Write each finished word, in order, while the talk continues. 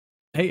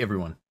Hey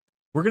everyone,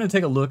 we're going to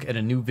take a look at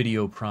a new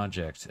video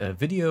project, a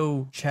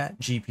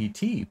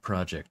Video-ChatGPT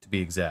project to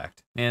be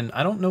exact, and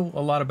I don't know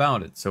a lot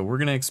about it, so we're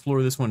going to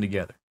explore this one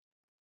together.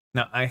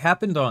 Now, I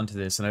happened onto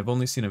this and I've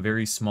only seen a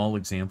very small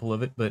example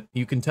of it, but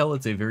you can tell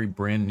it's a very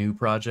brand new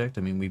project.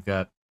 I mean, we've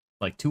got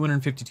like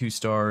 252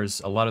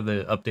 stars, a lot of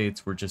the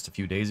updates were just a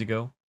few days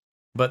ago.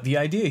 But the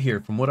idea here,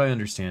 from what I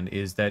understand,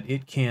 is that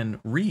it can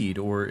read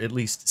or at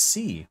least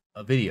see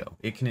a video.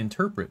 It can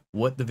interpret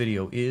what the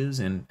video is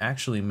and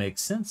actually make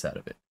sense out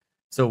of it.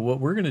 So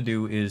what we're going to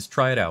do is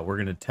try it out. We're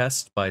going to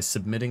test by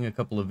submitting a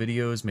couple of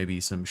videos,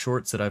 maybe some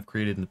shorts that I've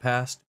created in the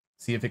past,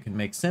 see if it can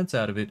make sense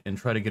out of it, and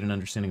try to get an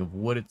understanding of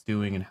what it's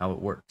doing and how it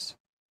works.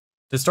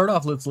 To start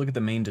off, let's look at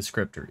the main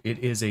descriptor. It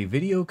is a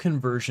video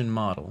conversion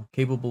model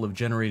capable of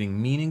generating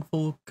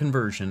meaningful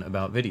conversion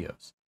about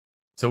videos.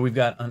 So we've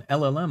got an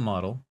LLM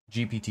model,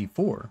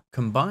 GPT-4,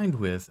 combined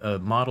with a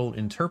model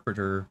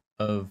interpreter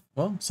of,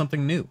 well,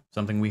 something new,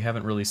 something we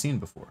haven't really seen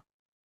before.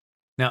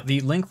 Now, the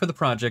link for the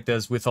project,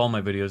 as with all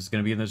my videos, is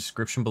going to be in the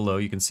description below.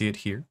 You can see it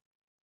here.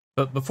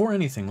 But before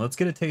anything, let's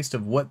get a taste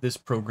of what this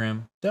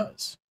program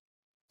does.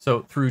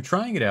 So through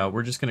trying it out,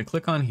 we're just going to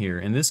click on here,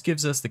 and this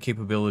gives us the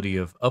capability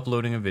of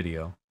uploading a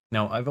video.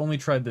 Now, I've only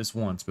tried this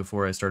once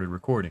before I started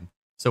recording.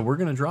 So we're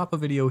going to drop a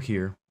video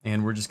here,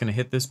 and we're just going to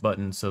hit this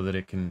button so that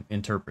it can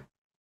interpret.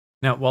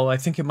 Now, while I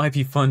think it might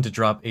be fun to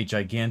drop a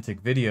gigantic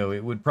video,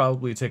 it would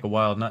probably take a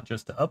while not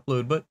just to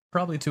upload, but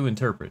probably to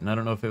interpret, and I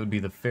don't know if it would be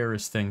the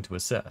fairest thing to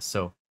assess.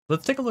 So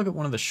let's take a look at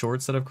one of the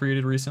shorts that I've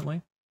created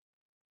recently,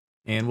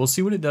 and we'll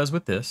see what it does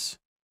with this.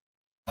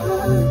 I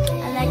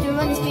like to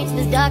run the streets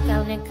this dark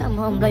out and come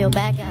home, blow your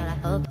back out, I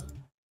hope.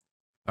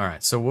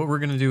 Alright, so what we're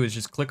going to do is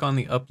just click on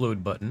the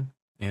upload button,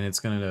 and it's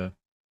going to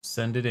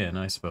send it in,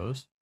 I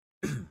suppose.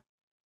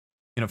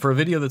 You know, for a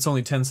video that's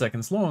only 10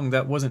 seconds long,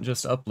 that wasn't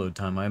just upload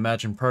time. I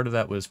imagine part of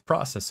that was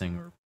processing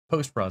or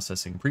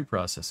post-processing,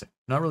 pre-processing.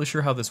 Not really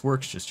sure how this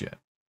works just yet.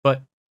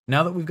 But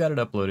now that we've got it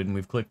uploaded and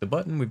we've clicked the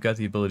button, we've got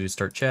the ability to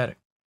start chatting.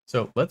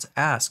 So let's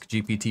ask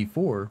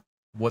GPT-4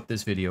 what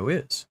this video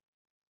is.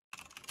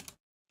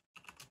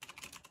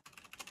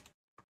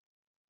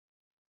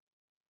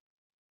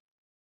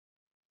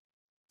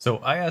 So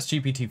I asked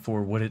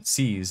GPT-4 what it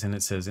sees, and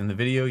it says, in the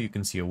video you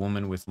can see a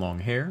woman with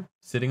long hair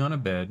sitting on a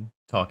bed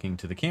talking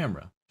to the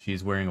camera.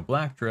 She's wearing a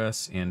black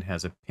dress and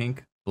has a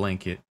pink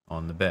blanket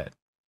on the bed.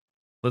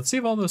 Let's see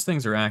if all those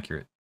things are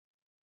accurate.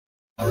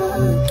 I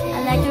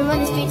like to run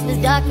the streets this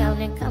dark out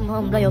and come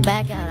home, blow your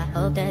back out. I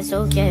hope that's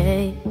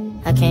okay.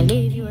 I can't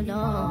leave you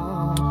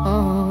alone.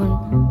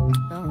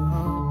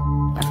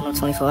 Not for no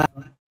 24 hours.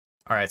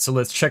 All right, so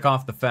let's check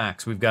off the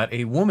facts. We've got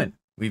a woman.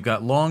 We've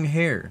got long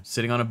hair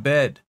sitting on a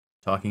bed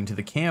talking to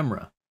the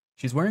camera.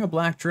 She's wearing a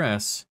black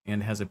dress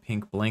and has a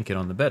pink blanket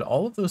on the bed.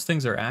 All of those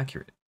things are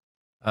accurate.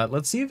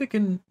 Let's see if it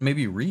can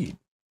maybe read.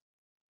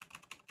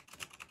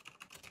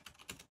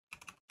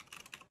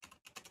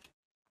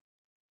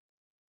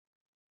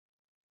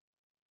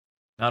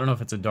 I don't know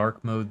if it's a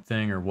dark mode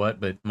thing or what,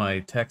 but my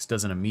text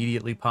doesn't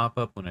immediately pop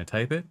up when I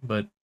type it,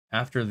 but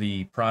after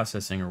the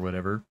processing or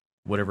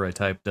whatever I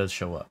type does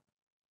show up.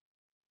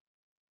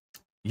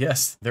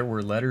 Yes, there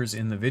were letters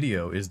in the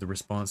video is the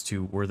response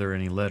to, were there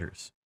any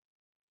letters?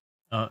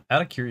 Out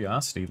of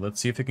curiosity,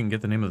 let's see if it can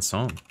get the name of the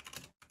song.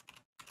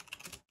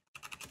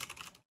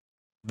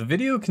 The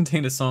video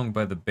contained a song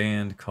by the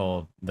band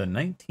called The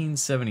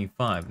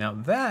 1975. Now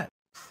that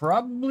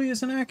probably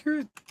isn't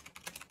accurate.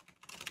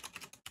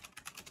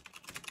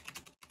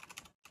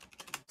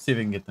 See if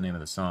we can get the name of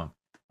the song.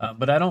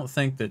 But I don't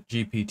think that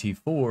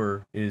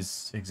GPT-4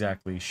 is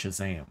exactly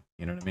Shazam.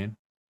 You know what I mean?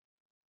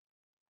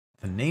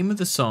 The name of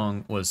the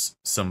song was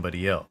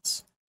Somebody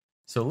Else.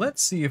 So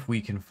let's see if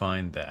we can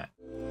find that.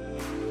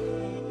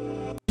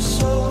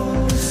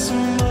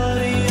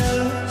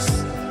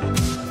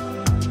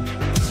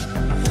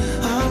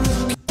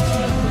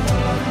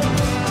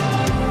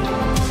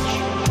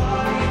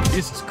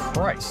 Jesus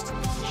Christ.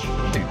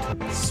 Dude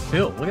took a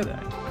spill. Look at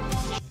that.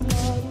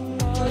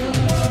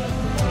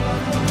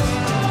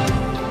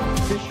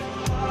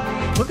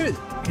 Look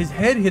at his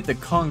head hit the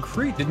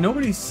concrete. Did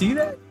nobody see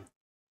that?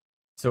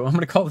 So I'm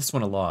going to call this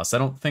one a loss. I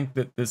don't think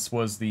that this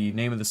was the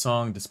name of the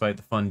song, despite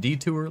the fun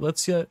detour.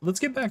 Let's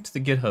get back to the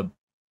GitHub.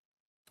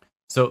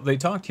 So they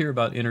talked here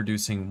about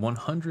introducing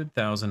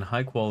 100,000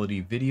 high-quality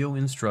video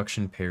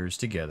instruction pairs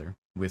together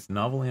with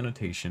novel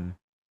annotation.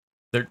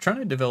 They're trying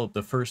to develop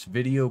the first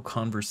video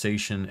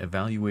conversation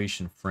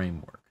evaluation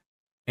framework.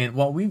 And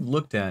while we've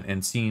looked at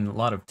and seen a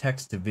lot of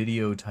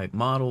text-to-video type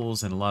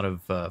models and a lot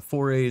of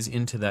forays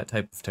into that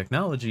type of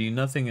technology,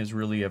 nothing has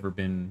really ever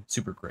been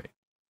super great.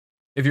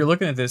 If you're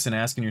looking at this and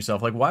asking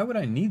yourself, like, why would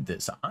I need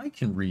this? I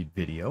can read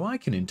video, I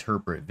can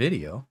interpret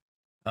video.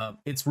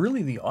 It's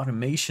really the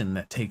automation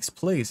that takes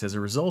place as a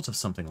result of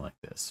something like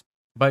this.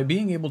 By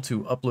being able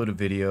to upload a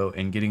video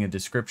and getting a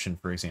description,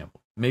 for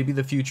example, maybe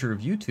the future of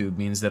YouTube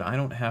means that I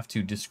don't have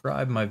to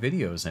describe my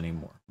videos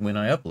anymore when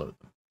I upload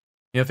them.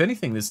 You know, if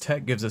anything, this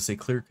tech gives us a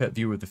clear-cut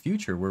view of the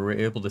future where we're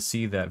able to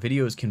see that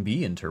videos can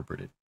be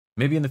interpreted.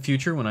 Maybe in the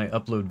future when I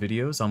upload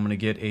videos, I'm going to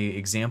get a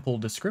example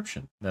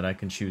description that I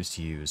can choose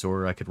to use,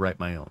 or I could write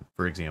my own,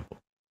 for example.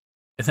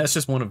 And that's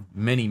just one of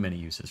many, many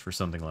uses for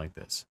something like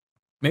this.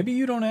 Maybe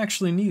you don't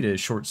actually need a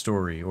short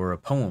story or a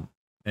poem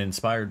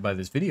inspired by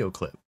this video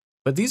clip,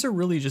 but these are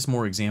really just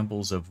more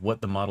examples of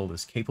what the model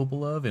is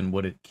capable of and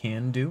what it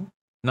can do,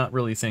 not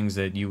really things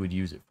that you would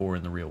use it for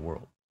in the real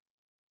world.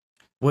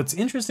 What's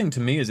interesting to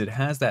me is it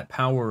has that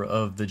power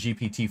of the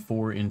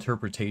GPT-4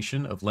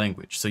 interpretation of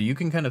language. So you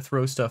can kind of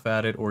throw stuff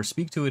at it or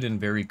speak to it in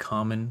very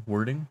common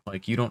wording.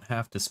 Like you don't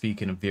have to speak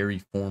in a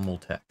very formal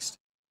text.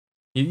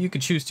 You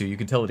could choose to. You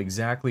can tell it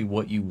exactly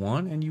what you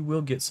want and you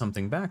will get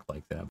something back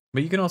like that.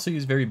 But you can also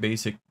use very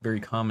basic, very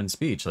common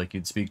speech like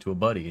you'd speak to a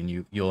buddy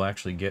and you'll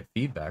actually get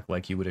feedback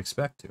like you would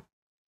expect to.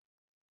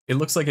 It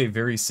looks like a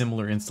very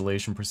similar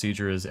installation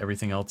procedure as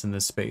everything else in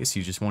this space.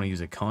 You just want to use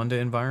a Conda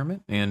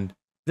environment, and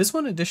this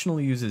one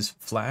additionally uses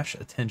Flash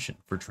Attention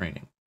for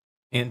training.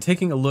 And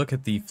taking a look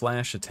at the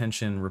Flash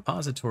Attention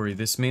repository,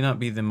 this may not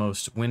be the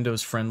most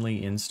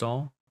Windows-friendly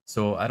install,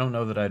 so I don't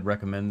know that I'd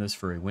recommend this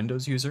for a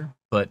Windows user,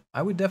 but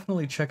I would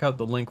definitely check out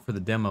the link for the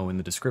demo in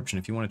the description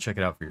if you want to check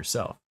it out for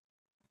yourself.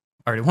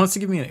 Alright, it wants to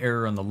give me an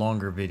error on the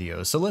longer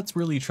video, so let's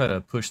really try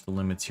to push the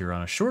limits here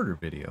on a shorter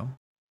video.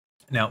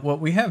 Now, what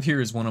we have here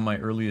is one of my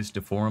earliest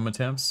deforum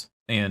attempts,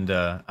 and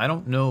I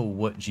don't know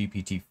what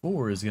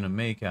GPT-4 is going to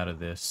make out of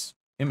this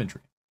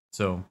imagery.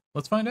 So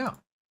let's find out.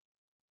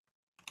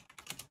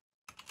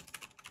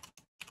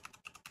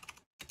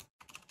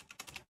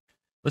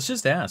 Let's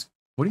just ask,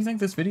 what do you think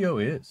this video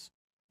is?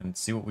 And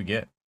see what we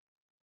get.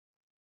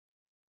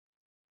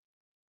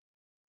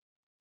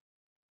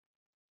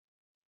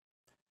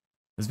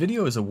 This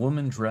video is a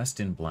woman dressed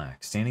in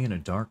black, standing in a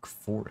dark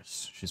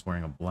forest. She's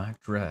wearing a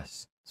black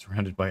dress,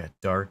 surrounded by a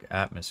dark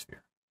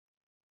atmosphere.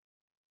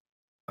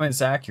 I mean,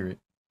 it's accurate.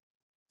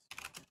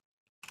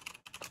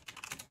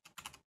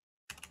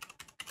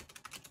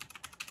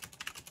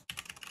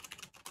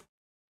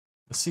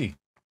 Let's see.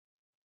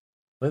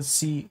 Let's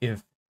see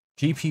if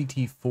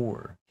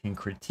GPT-4 can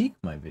critique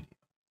my video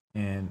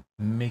and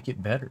make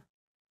it better.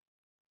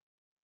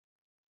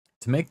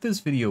 To make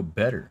this video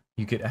better,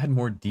 you could add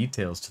more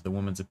details to the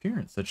woman's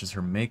appearance, such as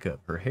her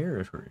makeup, her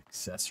hair, her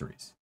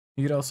accessories.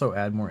 You could also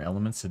add more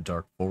elements to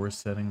dark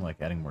forest setting,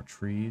 like adding more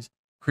trees,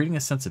 creating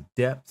a sense of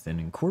depth, and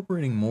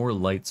incorporating more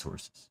light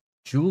sources.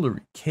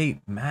 Jewelry,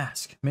 cape,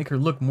 mask, make her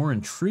look more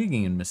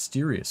intriguing and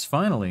mysterious.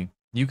 Finally,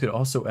 you could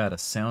also add a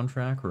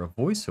soundtrack or a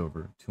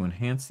voiceover to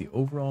enhance the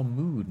overall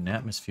mood and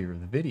atmosphere of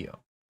the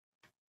video.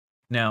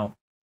 Now,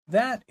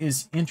 that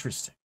is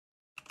interesting.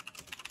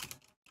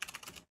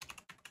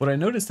 What I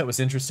noticed that was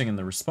interesting in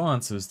the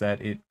response was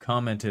that it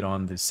commented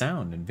on the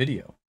sound and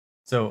video.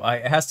 So I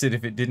asked it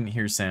if it didn't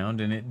hear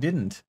sound, and it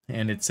didn't.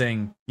 And it's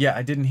saying, yeah,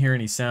 I didn't hear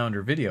any sound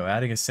or video.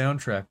 Adding a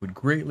soundtrack would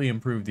greatly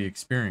improve the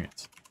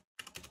experience.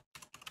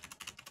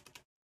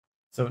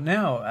 So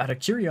now, out of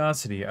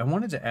curiosity, I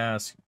wanted to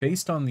ask,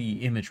 based on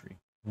the imagery,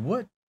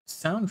 what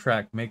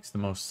soundtrack makes the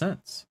most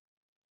sense?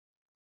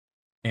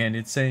 And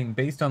it's saying,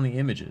 based on the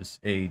images,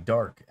 a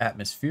dark,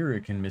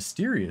 atmospheric, and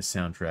mysterious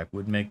soundtrack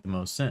would make the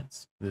most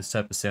sense. This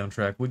type of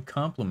soundtrack would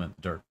complement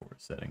the dark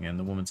forest setting and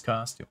the woman's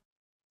costume.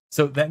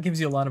 So that gives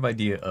you a lot of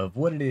idea of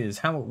what it is,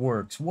 how it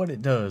works, what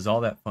it does,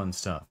 all that fun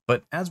stuff.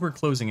 But as we're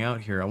closing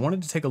out here, I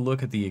wanted to take a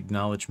look at the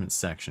acknowledgement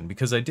section,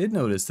 because I did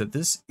notice that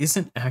this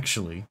isn't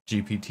actually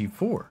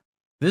GPT-4.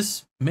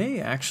 This may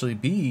actually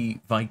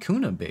be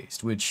Vicuna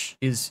based, which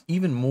is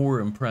even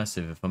more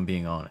impressive if I'm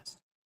being honest.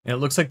 And it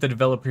looks like the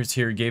developers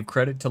here gave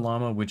credit to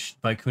Llama, which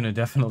Vicuna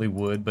definitely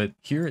would, but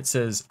here it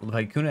says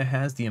Vicuna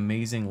has the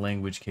amazing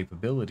language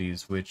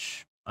capabilities,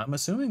 which I'm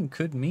assuming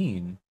could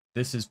mean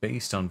this is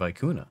based on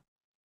Vicuna.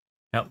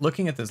 Now,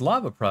 looking at this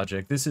Lava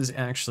project, this is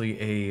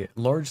actually a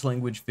large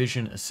language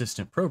vision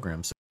assistant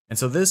program. And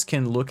so this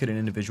can look at an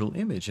individual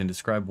image and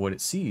describe what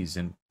it sees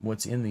and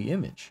what's in the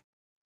image.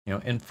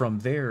 And from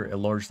there, a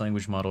large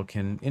language model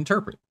can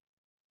interpret.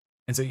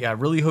 And so, yeah, I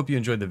really hope you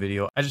enjoyed the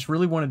video. I just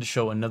really wanted to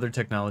show another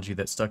technology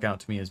that stuck out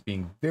to me as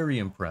being very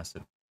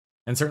impressive.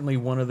 And certainly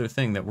one other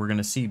thing that we're going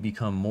to see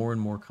become more and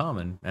more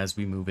common as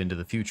we move into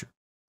the future.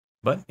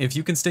 But if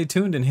you can stay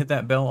tuned and hit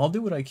that bell, I'll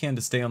do what I can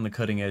to stay on the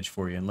cutting edge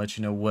for you and let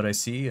you know what I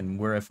see and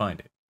where I find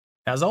it.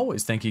 As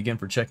always, thank you again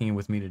for checking in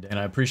with me today, and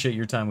I appreciate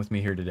your time with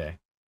me here today.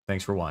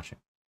 Thanks for watching.